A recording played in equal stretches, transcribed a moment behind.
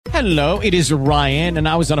Hello, it is Ryan, and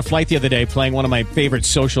I was on a flight the other day playing one of my favorite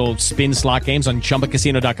social spin slot games on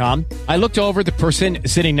ChumbaCasino.com. I looked over at the person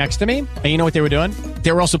sitting next to me, and you know what they were doing?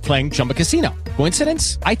 They were also playing Chumba Casino.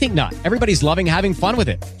 Coincidence? I think not. Everybody's loving having fun with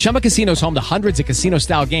it. Chumba Casino is home to hundreds of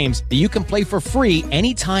casino-style games that you can play for free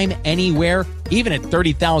anytime, anywhere, even at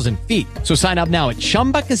 30,000 feet. So sign up now at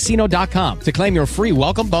ChumbaCasino.com to claim your free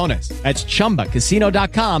welcome bonus. That's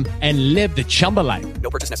ChumbaCasino.com and live the Chumba life.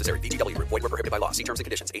 No purchase necessary. VGW. Void where prohibited by law. See terms and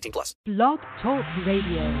conditions. 18 plus. Blog Talk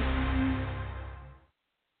Radio.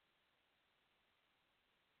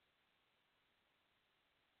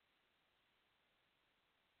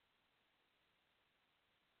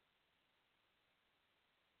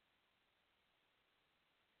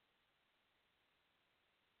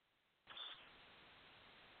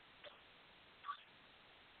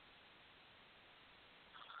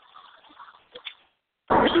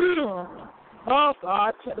 Oh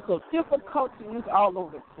God, technical difficulties all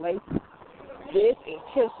over the place. This is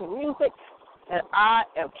Kingston Music, and I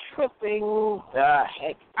am tripping the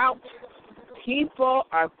heck out. People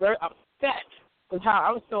are very upset with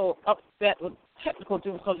how I'm so upset with technical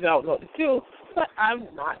difficulties. I don't know what to do, but I'm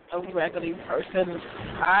not a regular person.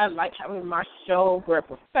 I like having my show very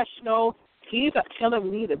professional. He's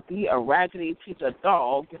telling me to be a raggedy piece of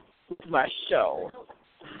dog with my show.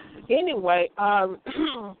 Anyway, I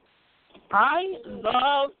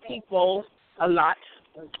love people a lot.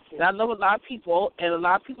 I love a lot of people, and a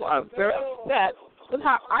lot of people are very upset with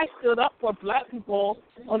how I stood up for black people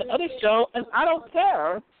on the other show, and I don't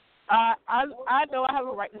care. I know I have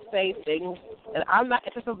a right to say things, and I'm not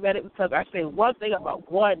anti-Semitic because I say one thing about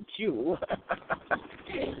one Jew.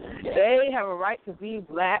 They have a right to be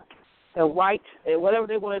black and white and whatever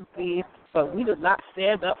they want to be, but we do not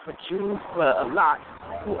stand up for Jews for a lot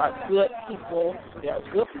who are good people. There are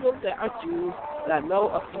good people that are Jews, and I know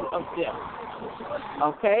a few of them.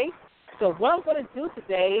 Okay? So what I'm going to do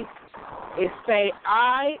today is say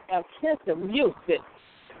I am Kingston Music,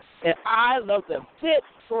 and I love the big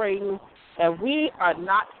screen, and we are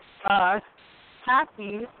not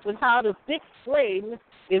happy with how the big screen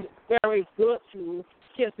is very good to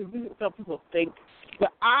Kingston Music, some people think.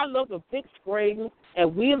 But I love the big screen,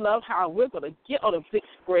 and we love how we're going to get on the big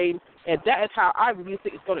screen, and that is how our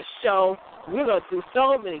music is going to show. We're going to do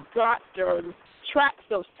so many goddamn tracks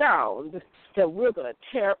of sound that we're going to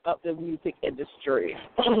tear up the music industry.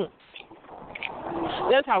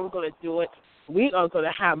 That's how we're going to do it. We are going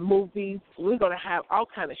to have movies. We're going to have all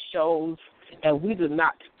kinds of shows, and we do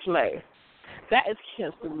not play. That is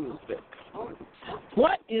Kingston Music.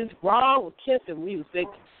 What is wrong with Kingston Music?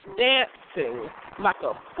 Dancing like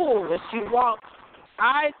a fool when she walks.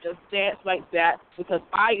 I just dance like that because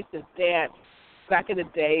I used to dance back in the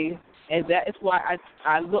day, and that is why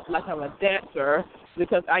I look like I'm a dancer,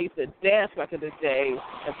 because I used to dance back in the day,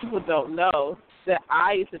 and people don't know that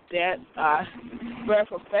I used to dance very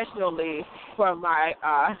professionally for my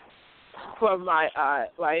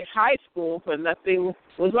high school, for nothing.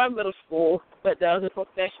 It was my middle school, but there was a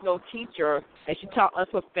professional teacher, and she taught us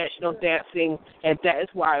professional dancing, and that is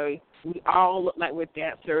why we all look like we're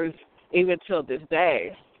dancers even till this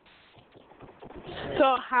day.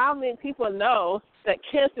 So how many people know that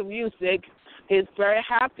Kingston Music is very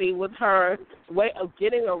happy with her way of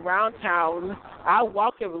getting around town? I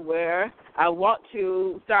walk everywhere. I walk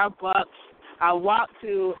to Starbucks. I walk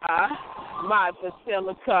to my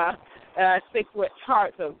Basilica, Sacred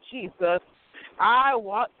Heart of Jesus. I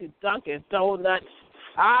walk to Dunkin' Donuts.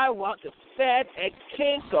 I walk to Fed and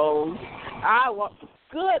Kinko's. I walk to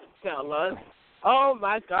Goodfellas. Oh,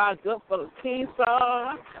 my God, Goodfellas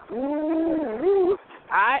Pizza. Ooh.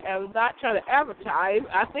 I am not trying to advertise.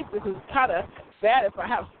 I think this is kind of bad if I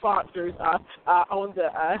have sponsors on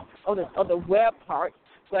the web part.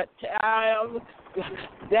 But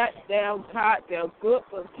that damn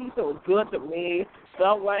Goodfellas Pizza was good to me.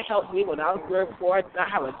 Someone helped me when I was very poor. I did not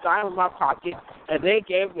have a dime in my pocket, and they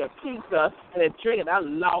gave me a pizza and a drink, and I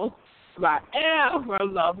lost my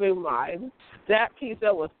ever-loving mind. That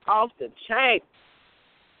pizza was off the chain.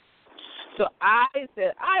 So I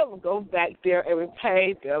said, I will go back there and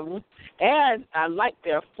repay them. And I like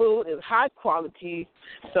their food. It's high quality.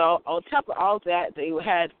 So on top of all that, they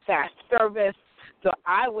had fast service. So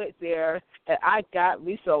I went there, and I got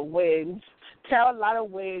me some wings, Carolina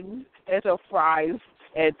wings, and some fries.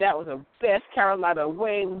 And that was the best Carolina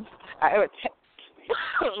wings I ever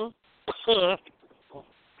tasted.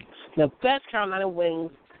 The best Carolina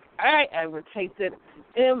wings I ever tasted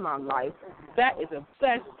in my life. That is the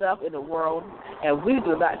best stuff in the world, and we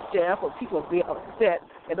do not share for people being upset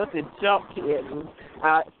and us to jump in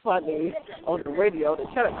funny on the radio. They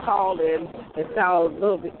try to call in and sound a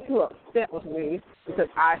little bit too upset with me because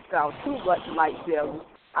I sound too much like them.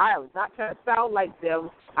 I am not trying to sound like them.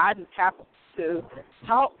 I just happen to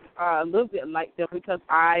talk a little bit like them because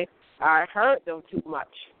I heard them too much.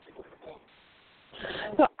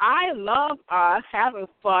 So I love having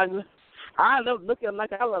fun. I love looking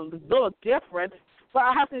like I'm a little different, but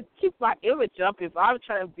I have to keep my image up if I'm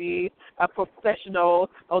trying to be a professional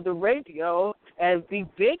on the radio and be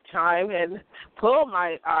big time and pull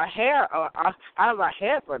my hair out of my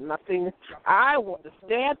head for nothing. I want to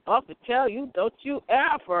stand up and tell you, don't you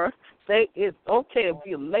ever say it's okay to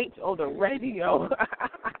be late on the radio.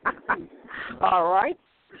 All right?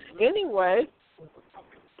 Anyway,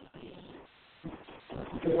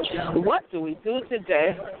 what do we do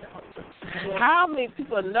today? How many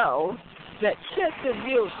people know that Chester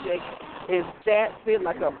music is dancing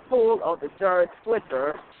like a fool on the third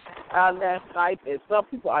Twitter last night, and some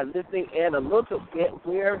people are listening in a little bit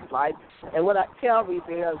weird, like, and when I tell me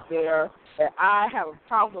they're there, and I have a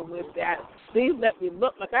problem with that, please let me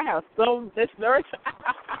look like I have some listeners.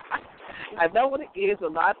 I know what it is. A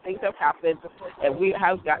lot of things have happened, and we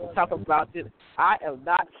have got to talk about it. I am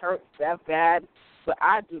not hurt that bad, but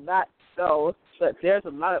I do not know. But there's a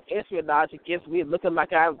lot of espionage against me looking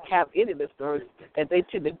like I have any listeners, and they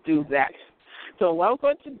tend to do that. So what I'm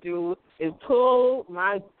going to do is pull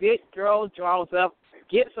my big girl draws up,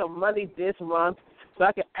 get some money this month so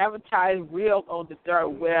I can advertise real on the third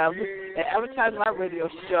web and advertise my radio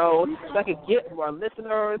show so I can get more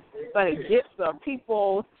listeners, so I can get some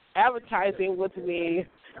people advertising with me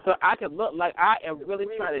so I can look like I am really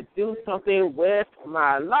trying to do something with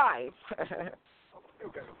my life.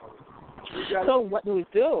 So what do we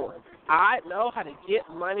do? I know how to get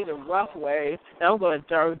money the rough way, and I'm going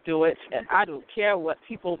to do it, and I don't care what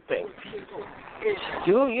people think.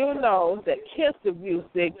 Do you know that Kiss the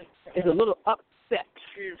Music is a little upset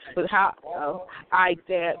with how I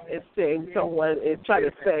dance and sing? Someone is trying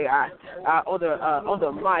to say on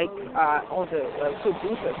the mic, on the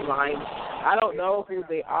producer's line. I don't know who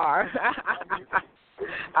they are.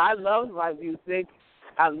 I love my music.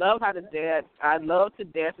 I love how to dance. I love to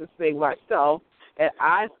dance and sing myself. And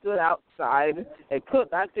I stood outside and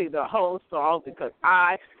could not sing the whole song because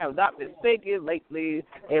I have not been singing lately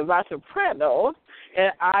in my soprano.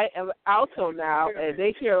 And I am an alto now, and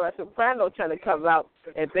they hear a soprano trying to come out,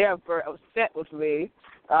 and they are very upset with me.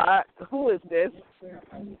 Who is this?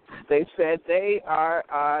 They said they are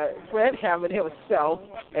Fred Hammond himself,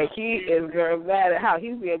 and he is very mad at how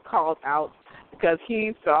he's being called out because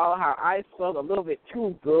he saw how I sung a little bit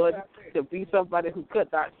too good to be somebody who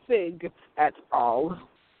could not sing at all.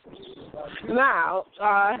 Now,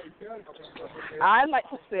 I like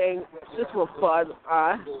to sing just for fun.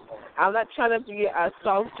 I'm not trying to be a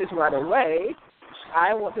songstress right away.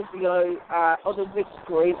 I want to be on the big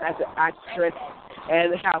screen as an actress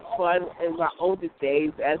and have fun in my older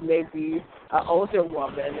days as maybe an older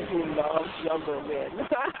woman who loves younger men.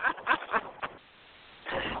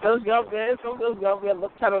 Some of those young men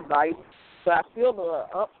look kind of nice, but I feel a little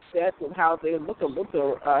upset with how they look a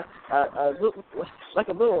little like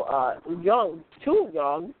a little young, too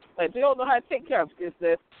young. Like they don't know how to take care of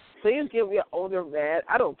business. Please give me an older man.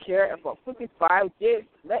 I don't care if I'm 55.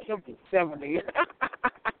 Let him be 70.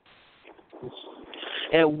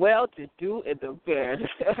 And well-to-do in the bed.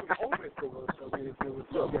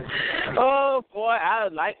 Oh, boy, I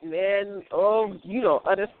like men. Oh, you don't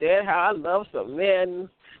understand how I love some men.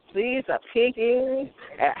 Please, I'm picking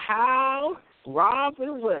at how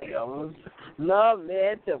Robin Williams loved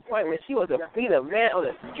men to the point where she was to beat a man on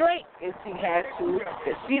the street if she had to,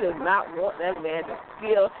 because she does not want that man to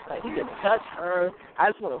feel like he can touch her.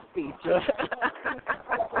 I just want to feature.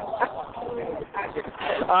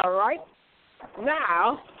 All right.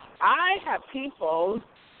 Now, I have people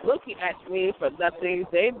looking at me for nothing.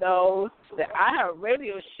 They know that I have a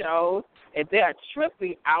radio show, and they are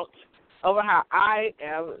tripping out over how I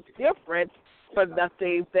am different for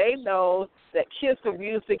nothing. They know that Kiss the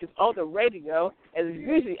Music is on the radio, and it's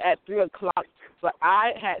usually at 3 o'clock, but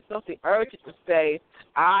I had something urgent to say.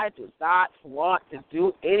 I do not want to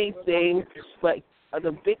do anything but on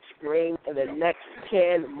the big screen in the next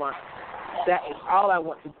 10 months. That is all I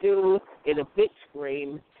want to do in a big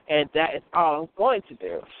screen, and that is all I'm going to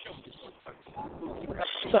do.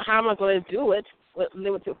 So how am I going to do it with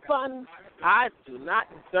limited funds? I do not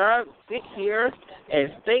deserve to sit here and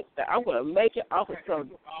think that I'm going to make it off of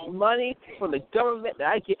some money from the government that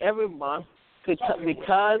I get every month.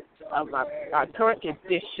 because of my current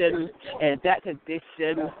condition, and that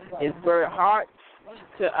condition is very hard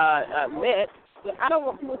to admit. But I don't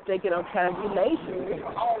want people thinking I'm trying to be lazy.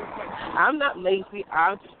 I'm not lazy.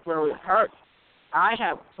 I'm just very hurt. I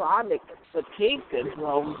have chronic fatigue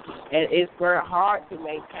syndrome, and it's very hard to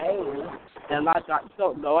maintain. And a lot of doctors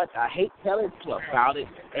don't know it. I hate telling people about it,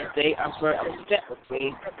 and they are very upset with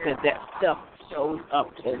me because that stuff shows up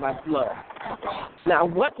in my blood. Now,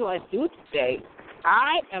 what do I do today?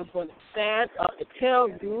 I am going to stand up and tell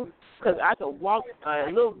you, because I can walk a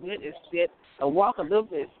little bit and sit, and walk a little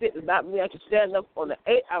bit and sit. Does not mean I can stand up on an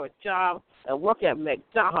 8-hour job and work at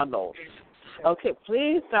McDonald's. Okay,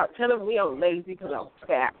 please stop telling me I'm lazy because I'm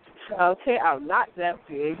fat. Okay, I'm not that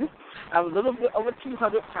big. I'm a little bit over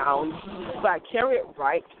 200 pounds, but I carry it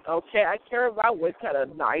right. Okay, I carry my weight kind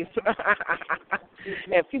of nice,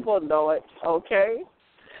 and people know it. Okay,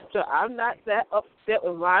 so I'm not that upset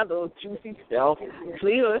with my little juicy self.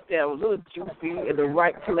 Please understand, I'm a little juicy in the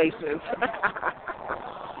right places.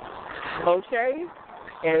 Okay,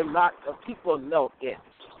 and lots of people know it.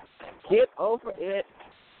 Get over it.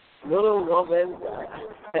 Little woman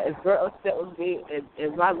that is very upset with me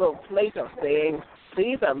in my little place I'm saying,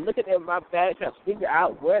 please, I'm looking at my bag trying to figure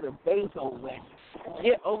out where the basil went.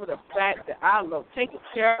 Get over the fact that I'm taking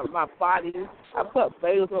care of my body. I put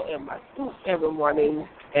basil in my soup every morning,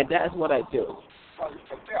 and that's what I do.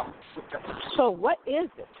 So what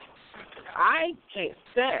is it? I can't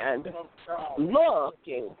stand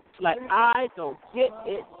looking like I don't get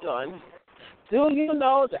it done. Do you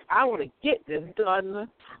know that I want to get this done?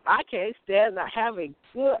 I can't stand not having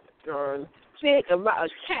good darn big amount of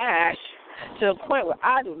cash to the point where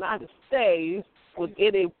I do not have to stay with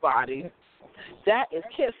anybody. That is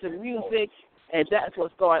Kirsten Music, and that's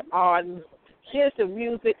what's going on. Kirsten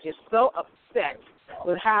Music is so upset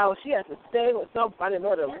with how she has to stay with somebody in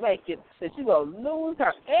order to make it, that she's going to lose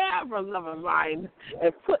her ever-loving mind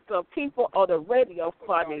and put some people on the radio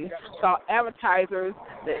funny called advertisers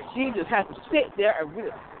that she just has to sit there and read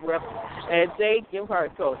a script, and they give her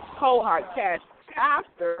some cold hard cash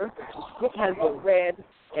after the script has been read,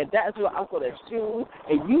 and that's what I'm going to do,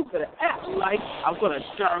 and you better act like I'm going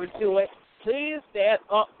to try to do it. Please stand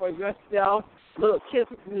up for yourself. Little Kids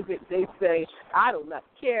Music, they say, I do not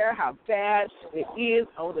care how bad it is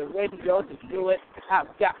on the radio to do it. I've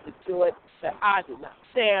got to do it. That I do not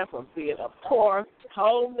stand for being a poor,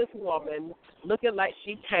 homeless woman looking like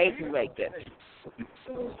she came to make it.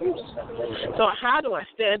 So how do I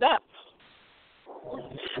stand up?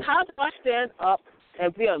 How do I stand up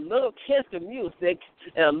and be a little Kids to Music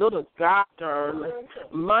and a little goddamn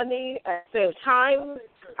money at the same time?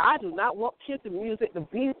 I do not want Kids to Music to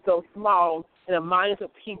be so small in the minds of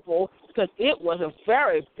people, because it was a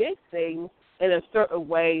very big thing in a certain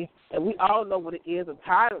way, and we all know what it is. I'm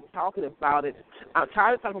tired of talking about it. I'm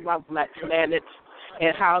tired of talking about Black Planet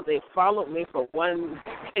and how they followed me from one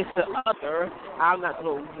place to other. I'm not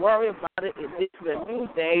going to worry about it. It's a new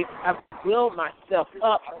day. I build myself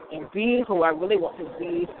up and be who I really want to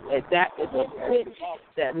be, and that is a bitch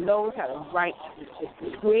that knows how to write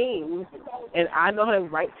screams, and I know how to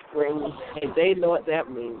write screams, and they know what that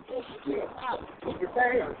means.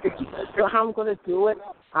 So how I'm going to do it,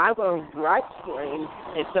 I'm going to write screams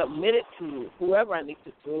and submit it to whoever I need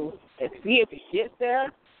to do and see if it gets there.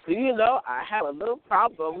 Do you know, I have a little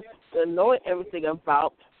problem knowing everything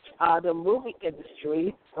about the movie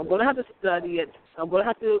industry. I'm going to have to study it. I'm going to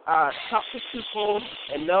have to talk to people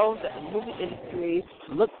and know that the movie industry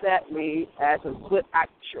looks at me as a good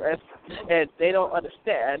actress, and they don't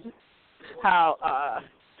understand how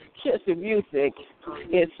Kirsten Music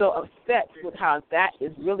is so upset with how that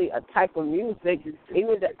is really a type of music.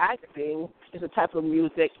 Even the acting is a type of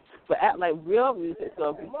music, but act like real music is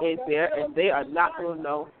going to be in there, and they are not going to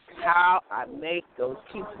know how I make those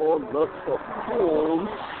people look so cool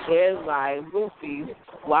in my movies.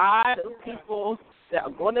 Why those people that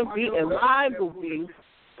are going to be in my movies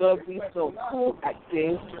going to be so cool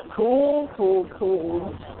acting,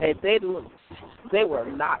 cool, and they will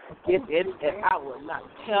not get it, and I will not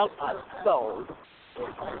tell a soul.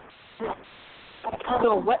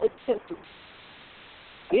 So what it is,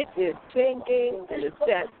 it is singing, and it's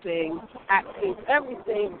dancing, acting,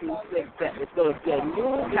 everything music that is going to be a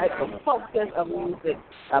new type of focus of music.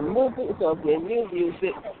 A movie is going to be a new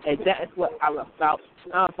music, and that is what I'm about.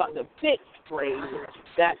 I'm about the big screen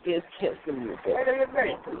that is Kirsten Music.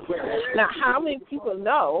 Now, how many people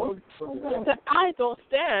know that I don't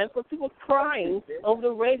stand for people crying over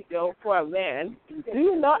the radio for a man? Do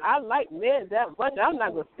you know I like men that much? I'm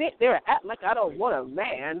not going to sit there and act like I don't want a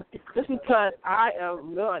man just because I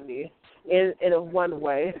am lonely in one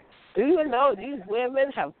way. Do you know these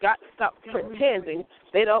women have got to stop pretending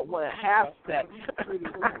they don't want to have sex?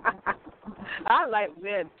 I like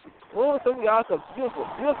men. Oh, some of y'all some beautiful,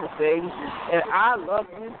 beautiful things, and I love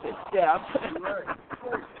you to death.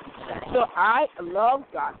 So I love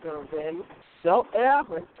gospel men. Don't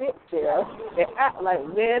ever sit there and act like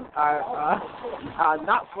men are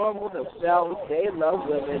not formal themselves. They love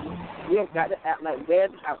women. You've got to act like men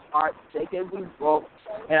have hearts. They can be broke.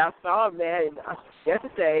 And I saw a man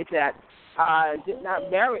yesterday that did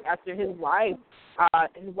not marry after his wife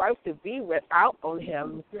to be went out on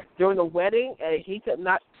him during the wedding, and he could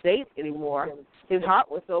not date anymore. His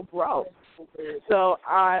heart was so broke. So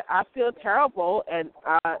I feel terrible, and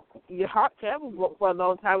your heart can be broke for a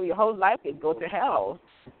long time. Your whole life can go to hell.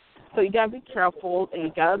 So you gotta be careful, and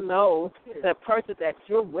you gotta know that person that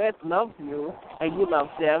you're with loves you, and you love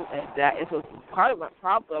them, and that is part of my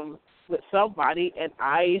problem with somebody. And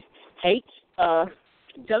I hate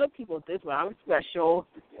telling people this, but I'm special,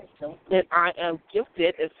 and I am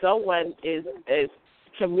gifted. If someone is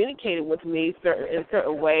communicating with me in a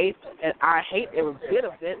certain way, and I hate every bit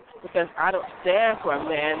of it because I don't stand for a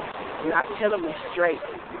man not telling me straight.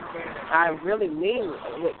 I really mean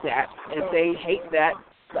with that. If they hate that,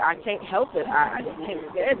 but I can't help it. I just can't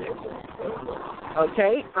stand it.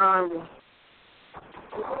 Okay?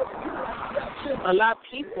 A lot of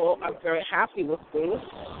people are very happy with me,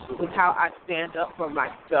 with how I stand up for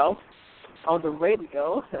myself on the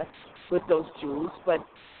radio with those Jews, but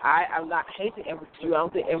I'm not hating every Jew. I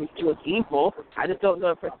don't think every Jew is evil. I just don't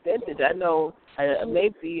know the percentage. I know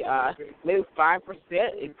maybe 5%.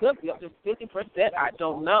 It could be up to 50%. I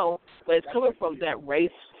don't know. But it's coming from that race,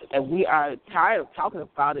 and we are tired of talking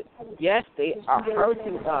about it. Yes, they are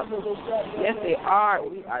hurting us. Yes, they are.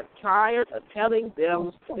 We are tired of telling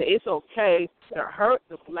them that it's okay to hurt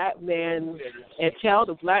the black man and tell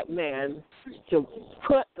the black man to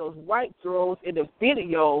put those white girls in the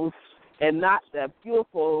videos and not that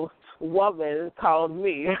beautiful woman called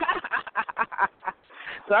me.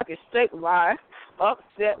 So I can shake my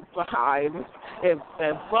upset behind and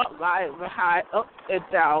butt my behind up and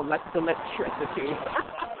down like it's electricity.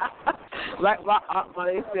 Like my Aunt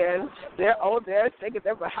Money said, they're over there shaking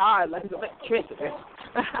their behind like it's electricity.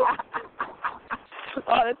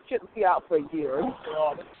 Oh, that tripped me out for years.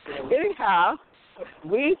 Anyhow,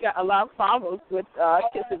 we got a lot of problems with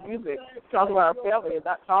kids and music, talking about our family and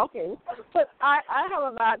not talking. But I have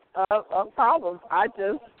a lot of problems.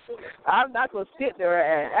 I'm not going to sit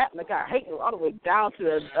there and act like I hate them all the way down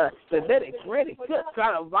to the nitty-gritty. Good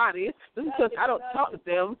God Almighty. Just because I don't talk to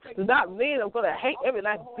them does not mean I'm going to hate every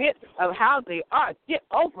last bit of how they are. Get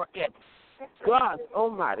over it. God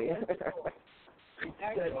Almighty.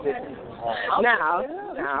 Now,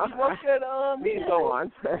 please go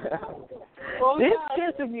on. This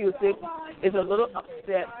kiss of music is a little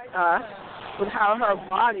upset with how her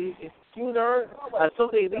body is cuter. So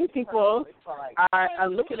these people are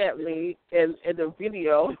looking at me in the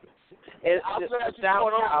video and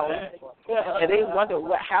downtown, and they wonder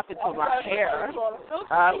what happened to my hair,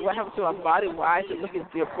 what happened to my body, why is it looking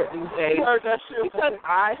different these days. Because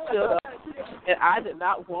I stood up and I did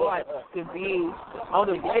not want to be on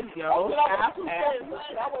the radio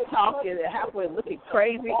talking and halfway looking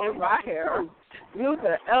crazy in my hair. You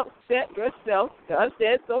can upset yourself. I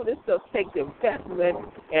said so this stuff takes investment,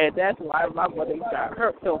 and that's why my mother got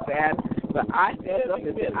hurt so bad. But I said up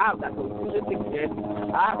and said, I'm not going to do this again.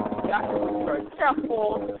 I've got to be very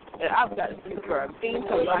careful, and I've got to be very mean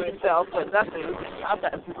to myself for nothing. I've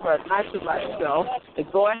got to be very nice to myself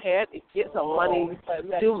and go ahead and get some money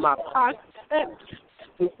to my pocket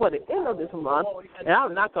before the end of this month, and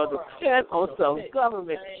I'm not going to depend on some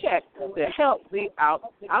government check to help me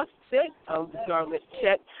out. I'm sick of the government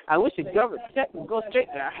check. I wish the government check would go straight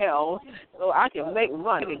to hell so I can make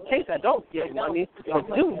money in case I don't get money. Or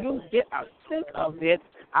do you get sick of it?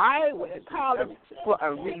 I went to college for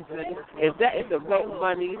a reason, and that is to make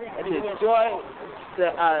money and to enjoy the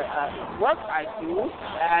work I do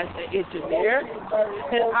as an engineer.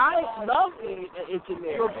 And I love being an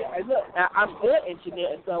engineer. I'm a good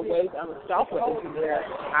engineer in some ways. I'm a software engineer.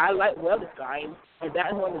 I like web design, and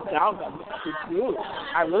that's one of the jobs I'm looking to do.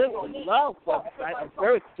 I really love web design. I'm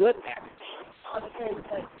very good at it.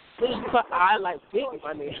 But I like big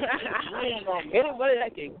money. Anybody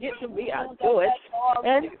that can get to me, I'll do it.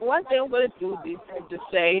 And one thing I'm going to do is to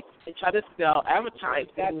say and try to sell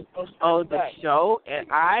advertising on the show, and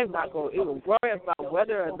I'm not going to even worry about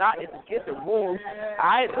whether or not it's against the rules.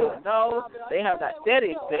 I don't know. They have not said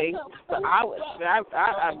anything, but I'm mad.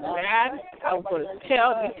 I'm going to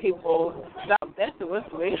tell these people, stop messing with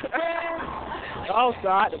me. Oh,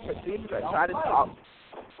 God, the producers are trying to talk.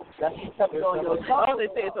 Oh, they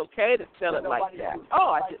say it's okay to sell it like that.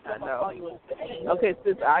 Oh, I did not know. Okay,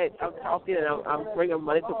 since I'm talking and I'm bringing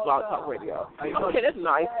money to Blog Talk Radio. Okay, that's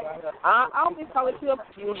nice. I'll be talking to a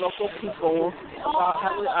few local people about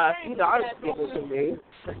having a few dollars given to me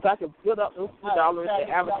so I can build up those few dollars to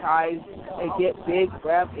advertise and get big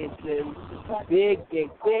grab engines, big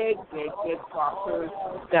sponsors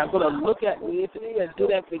that are going to look at me and do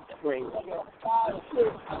that big screen.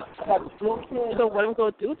 So what am I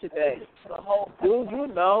going to do today? Do you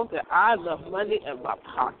know that I love money in my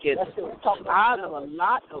pocket? I love a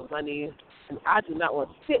lot of money, and I do not want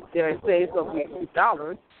to sit there and say it's going to be a few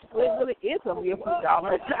dollars. Well, it really is going to be a few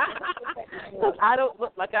dollars. I don't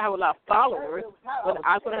look like I have a lot of followers, but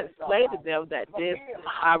I'm going to explain to them that this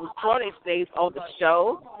recording stays on the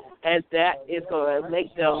show, and that is going to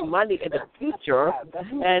make them money in the future,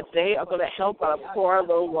 and they are going to help out a poor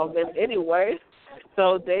little woman anyway.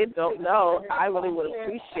 So they don't know. I really would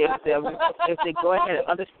appreciate them if they go ahead and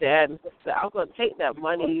understand that I'm going to take that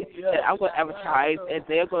money and I'm going to advertise, and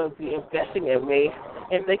they're going to be investing in me.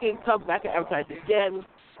 If they can come back and advertise again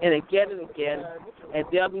and again and again, and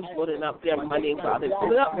they'll be building up their money while they're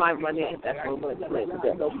building up my money, and that's what I'm going to explain to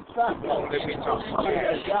them.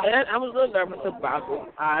 And I'm a little nervous about it.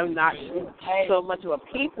 I'm not so much of a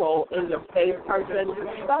people in your face person,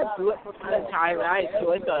 but I do it from time to time, and I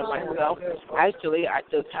enjoy doing it myself. Actually, I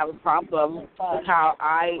just have a problem with how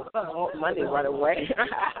I want money right away.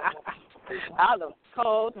 I love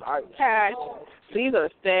cold, hard cash. Please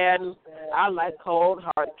understand, I like cold,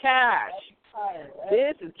 hard cash.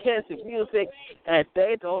 This is Kansas Music, and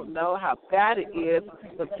they don't know how bad it is.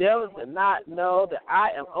 The devils do not know that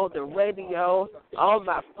I am on the radio, on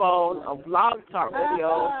my phone, on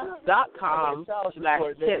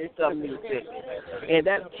blogtalkradio.com/KinstaMusic. And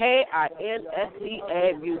that's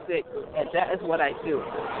KINSTA Music, and that is what I do.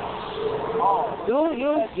 Do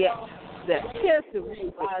you get that Kansas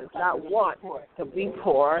Music does not want to be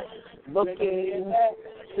poor, looking?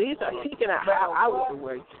 These are speaking out how I would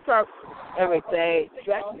wear skirts every day,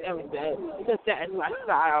 dresses every day, because that is my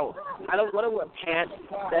style. I don't want to wear pants.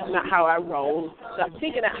 That's not how I roll. So I'm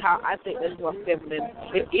thinking out how I think that's more feminine.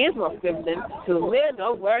 It is more feminine to men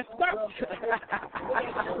don't wear skirts.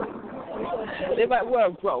 They might wear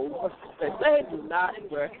a robe, but they do not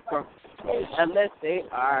wear skirts unless they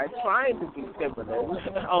are trying to be feminine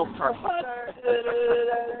on purpose.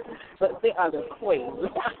 But they are the queens.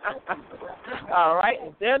 All right?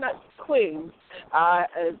 If they're not queens,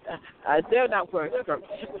 they're not wearing skirts.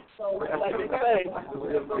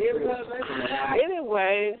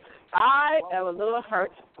 Anyway, I am a little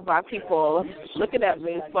hurt by people looking at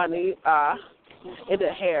me funny in the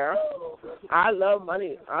hair. I love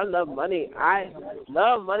money. I love money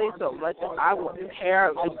so much. I want this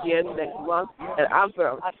hair again next month, and I'm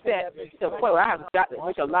very upset to the point where I have got to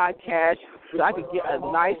make a lot of cash so I can get a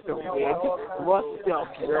nicer wig, more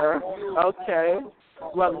silkier. Okay.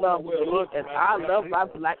 Well, love me, and I love my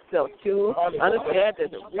black silk too. Understand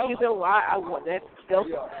there's a reason why I want that silk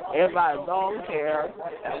and my long hair.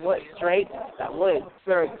 I want it straight. I want it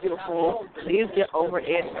very beautiful. Please get over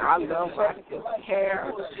it. I love my silk hair,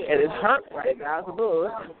 and it's hurt right now. It's a little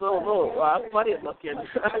funny looking.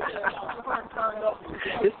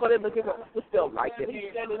 It's funny looking, but we still like it.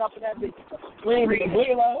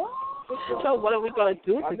 So what are we going to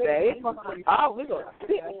do today? Oh, we're going to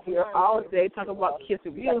sit here all day talking about Kiss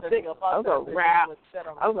Music. I'm going to rap.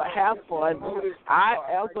 I'm going to have fun. I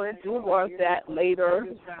am going to do more of that later.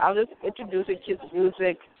 I'm just introducing Kiss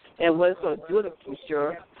Music and what it's going to do in the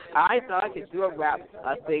future. I thought I could do a rap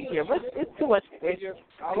thing here, but it's too much fish,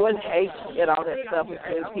 too much hate and all that stuff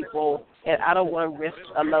between people, and I don't want to risk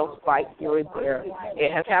a low fight here and there.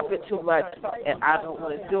 It has happened too much, and I don't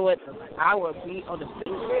want to do it. I will be on the big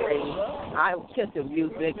screen. I will Kiss the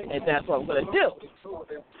Music, and that's what I'm going to do.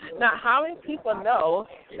 Now, how many people know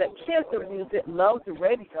that Kiss the Music loves the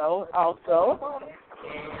radio also?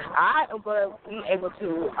 I am going to be able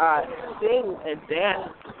to sing and dance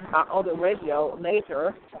on the radio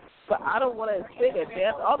later, but I don't want to sing and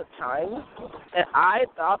dance all the time. And I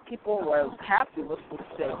thought people were happy with me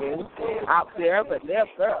singing out there, but they're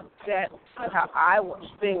very upset how I want to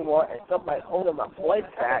sing more and somebody holding my voice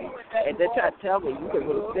back. And they're trying to tell me you can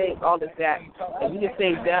really sing all of that, and you can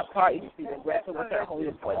sing that part, you can sing the rest of it, holding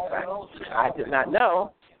your voice back. I did not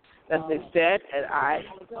know. That's what they said, and I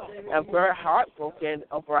am very heartbroken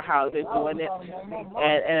over how they're doing it.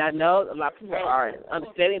 And I know a lot of people are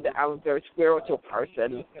understanding that I'm a very spiritual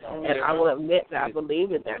person, and I will admit that I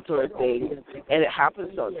believe in that sort of thing, and it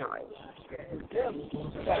happens sometimes.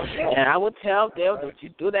 And I would tell them that you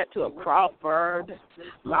do that to a Crawford.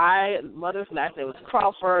 My mother's last name was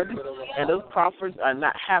Crawford, and those Crawfords are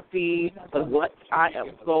not happy with what I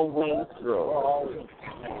am going through.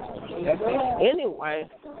 Anyway,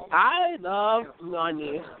 I love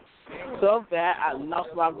money so bad I lost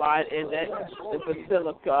my mind in the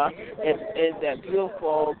Basilica in that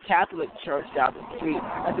beautiful Catholic church down the street.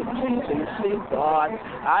 I said, please, God,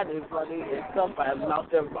 I need money, and somebody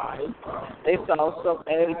lost their mind. They saw some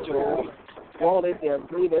angel rolling their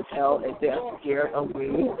green as hell, and they're scared of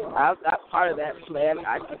me. I'm not part of that plan.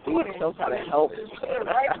 I just need some kind of help.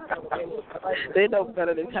 They know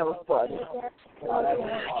better than having fun.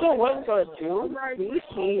 So what I'm going to do, we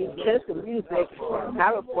see kids and music,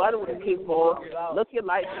 having fun with people, looking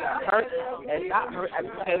like you're hurt and not hurt at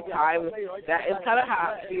the same time. That is kind of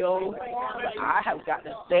how I feel. I have got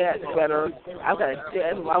to stand better. I've got to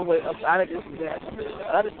stand my way up out of this mess.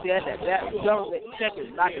 Understand that government check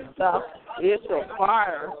is not enough. It's a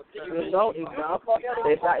fire. It's not enough.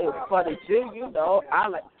 It's not even funny. You know, I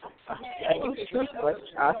like. I use toothbrush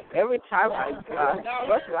every time I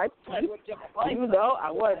brush my teeth. You know,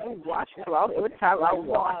 I want to do washcloth every time I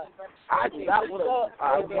wash. I do not want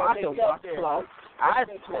to wash a washcloth. I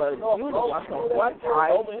just want to use the washcloth one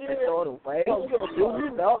time and throw it away.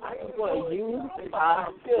 You know, I just want to use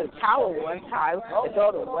the towel one time and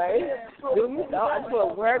throw it away. You know, I just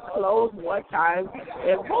want to wear clothes one time,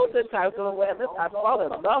 and most of the time I'm going to wear this. I fall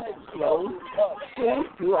in love with clothes.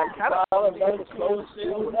 I kind of fall in love with clothes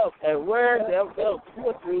too, and wear them 2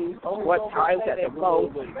 or 3 one time that they blow,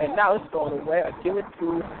 and now it's going away. I give it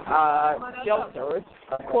to shelters.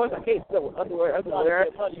 Of course, I can't still with underwear. You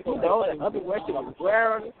know, and underwear should be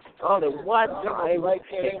wear only one time,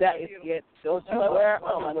 and that is it. Don't you wear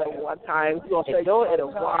underwear one time, and throw it in a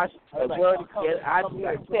wash, and wear it again. I do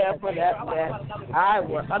not stand for that, man. I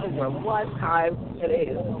wear underwear one time, and it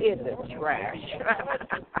is in the trash.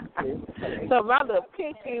 So my little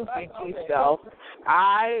pinky self,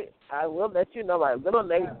 I will let you know my little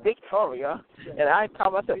name is Victoria, and I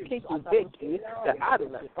call myself Kinky Vicky, that I do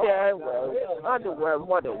not stand with underwear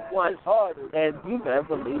more than once, and you better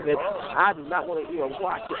believe it, I do not want to even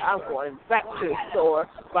wash it. I'm going back to the store,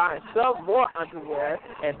 buying some more underwear,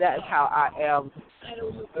 and that's how I am.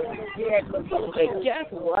 And guess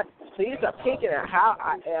what? These are picking at how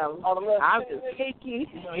I am. I'm just picky.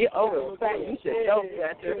 Get over the fact you should know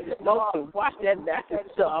better. Don't wash that nasty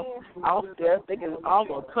stuff off there thinking it's all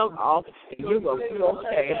going to come off and you're going to be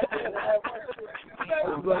okay.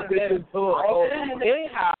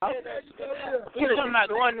 Anyhow, you're not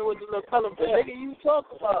the one with the little color. Nigga, you talk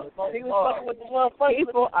about.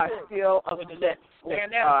 People are still upset.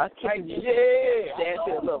 Dancing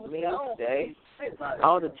a little mean today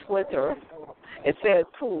on the Twitter. It says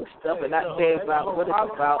cool stuff and not saying about what it's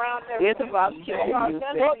about. It's about kissing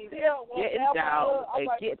music, getting down, and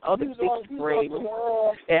getting on the big screen,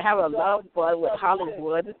 and have a lot of fun with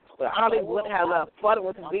Hollywood. But Hollywood has a lot of fun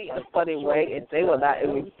with me in a funny way, and they will not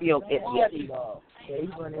even feel it yet.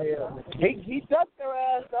 He ducked their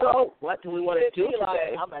ass up. So, what do we want to do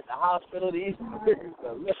today? I'm at the hospital.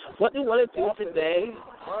 What do we want to do today?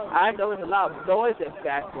 I know there's a lot of noise in the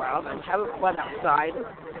background. I'm having fun outside.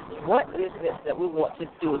 What is it that we want to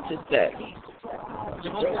do today?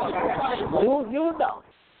 You know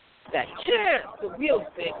that chance the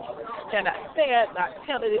music, and I said, not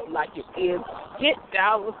telling it like it is. Get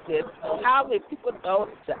down with this. How many people know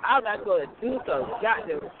that I'm not going to do some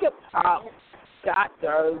goddamn hip hop?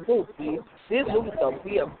 Goddamn movie. This movie's going to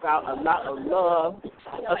be about a lot of love.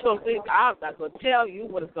 So I'm not going to tell you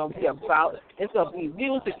what it's going to be about. It's going to be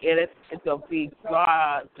music in it. It's going to be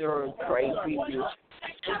goddamn crazy music.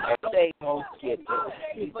 And they won't get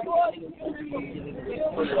it.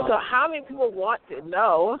 So how many people want to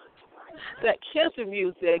know that country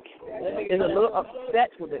music is a little upset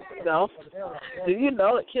with itself? Do you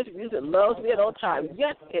know that country music loves me at all times?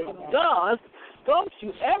 Yes, it does. Don't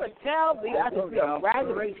you ever tell me I can be a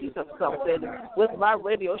raggedy piece of something with my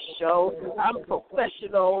radio show. I'm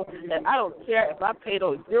professional, and I don't care if I paid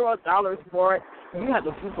those $0 for it. You have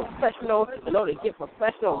to be professional in order to get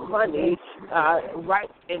professional money right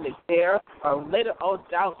in there or later on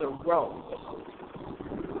down the road.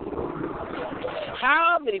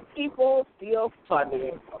 How many people feel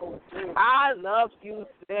funny? I love music.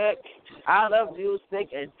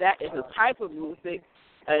 And that is the type of music,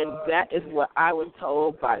 and that is what I was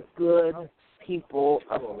told by good people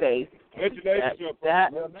of faith.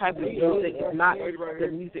 That type of music is not the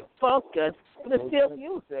music focus, but it's still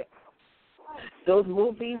music. Those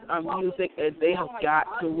movies are music, and they have got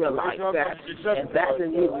to realize that. And that's the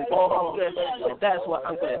music. And that's what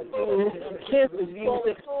I'm going to do. Kids'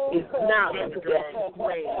 music is now in the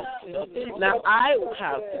grade. Now, I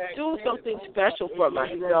have to do something special for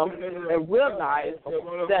myself and realize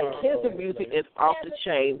that kids' music is off the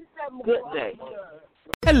chain. Good day.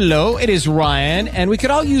 Hello, it is Ryan, and we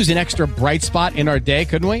could all use an extra bright spot in our day,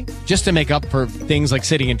 couldn't we? Just to make up for things like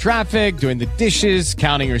sitting in traffic, doing the dishes,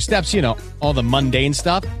 counting your steps, you know, all the mundane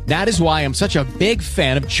stuff. That is why I'm such a big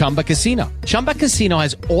fan of Chumba Casino. Chumba Casino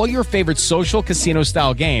has all your favorite social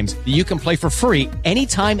casino-style games that you can play for free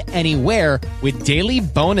anytime, anywhere with daily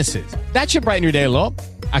bonuses. That should brighten your day a little.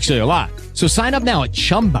 Actually, a lot. So sign up now at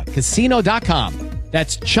ChumbaCasino.com.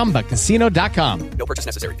 That's ChumbaCasino.com. No purchase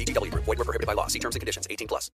necessary. VGW Group. Void where prohibited by law. See terms and conditions. 18+.